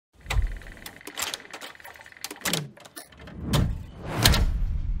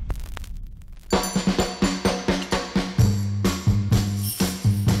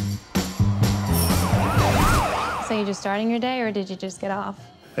you just starting your day, or did you just get off?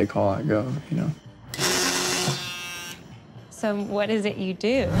 They call, I go, you know. So what is it you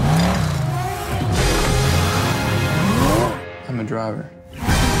do? I'm a driver.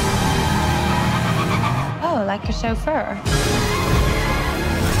 Oh, like a chauffeur.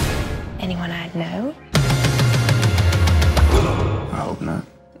 Anyone I'd know? I hope not.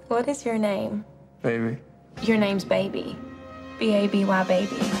 What is your name? Baby. Your name's Baby. B-A-B-Y,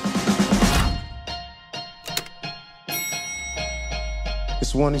 baby.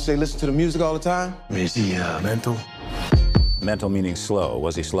 It's the one who say listen to the music all the time? Is he mental? Mental meaning slow.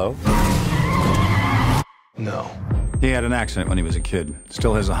 Was he slow? No. He had an accident when he was a kid.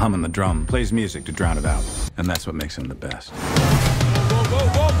 Still has a hum in the drum. Plays music to drown it out. And that's what makes him the best. Whoa, whoa,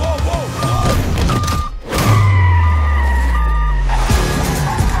 whoa, whoa,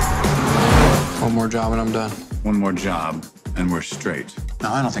 whoa! One more job and I'm done. One more job, and we're straight.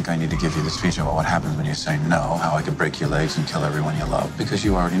 Now, I don't think I need to give you the speech about what happens when you say no, how I could break your legs and kill everyone you love, because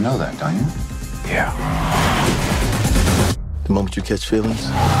you already know that, don't you? Yeah. The moment you catch feelings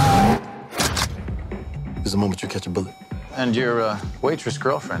is the moment you catch a bullet. And your waitress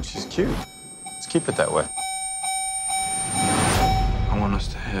girlfriend, she's cute. Let's keep it that way. I want us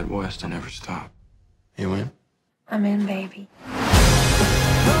to head west and never stop. You in? I'm in, baby.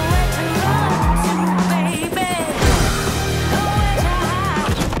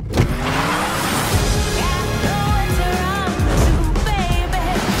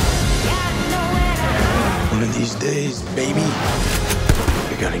 One of these days, baby,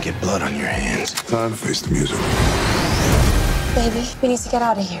 you're gonna get blood on your hands. Time to face the music. Baby, we need to get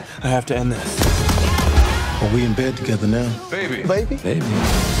out of here. I have to end this. Are we in bed together now? Baby. Baby? Baby.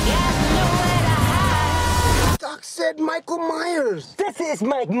 Doc said Michael Myers. This is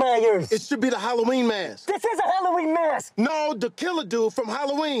Mike Myers. It should be the Halloween mask. This is a Halloween mask. No, the killer dude from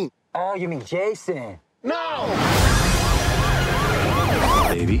Halloween. Oh, you mean Jason? No!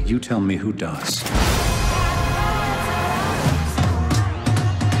 Baby, you tell me who does.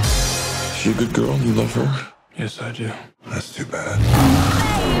 She a good girl? You love her? Yes, I do. That's too bad.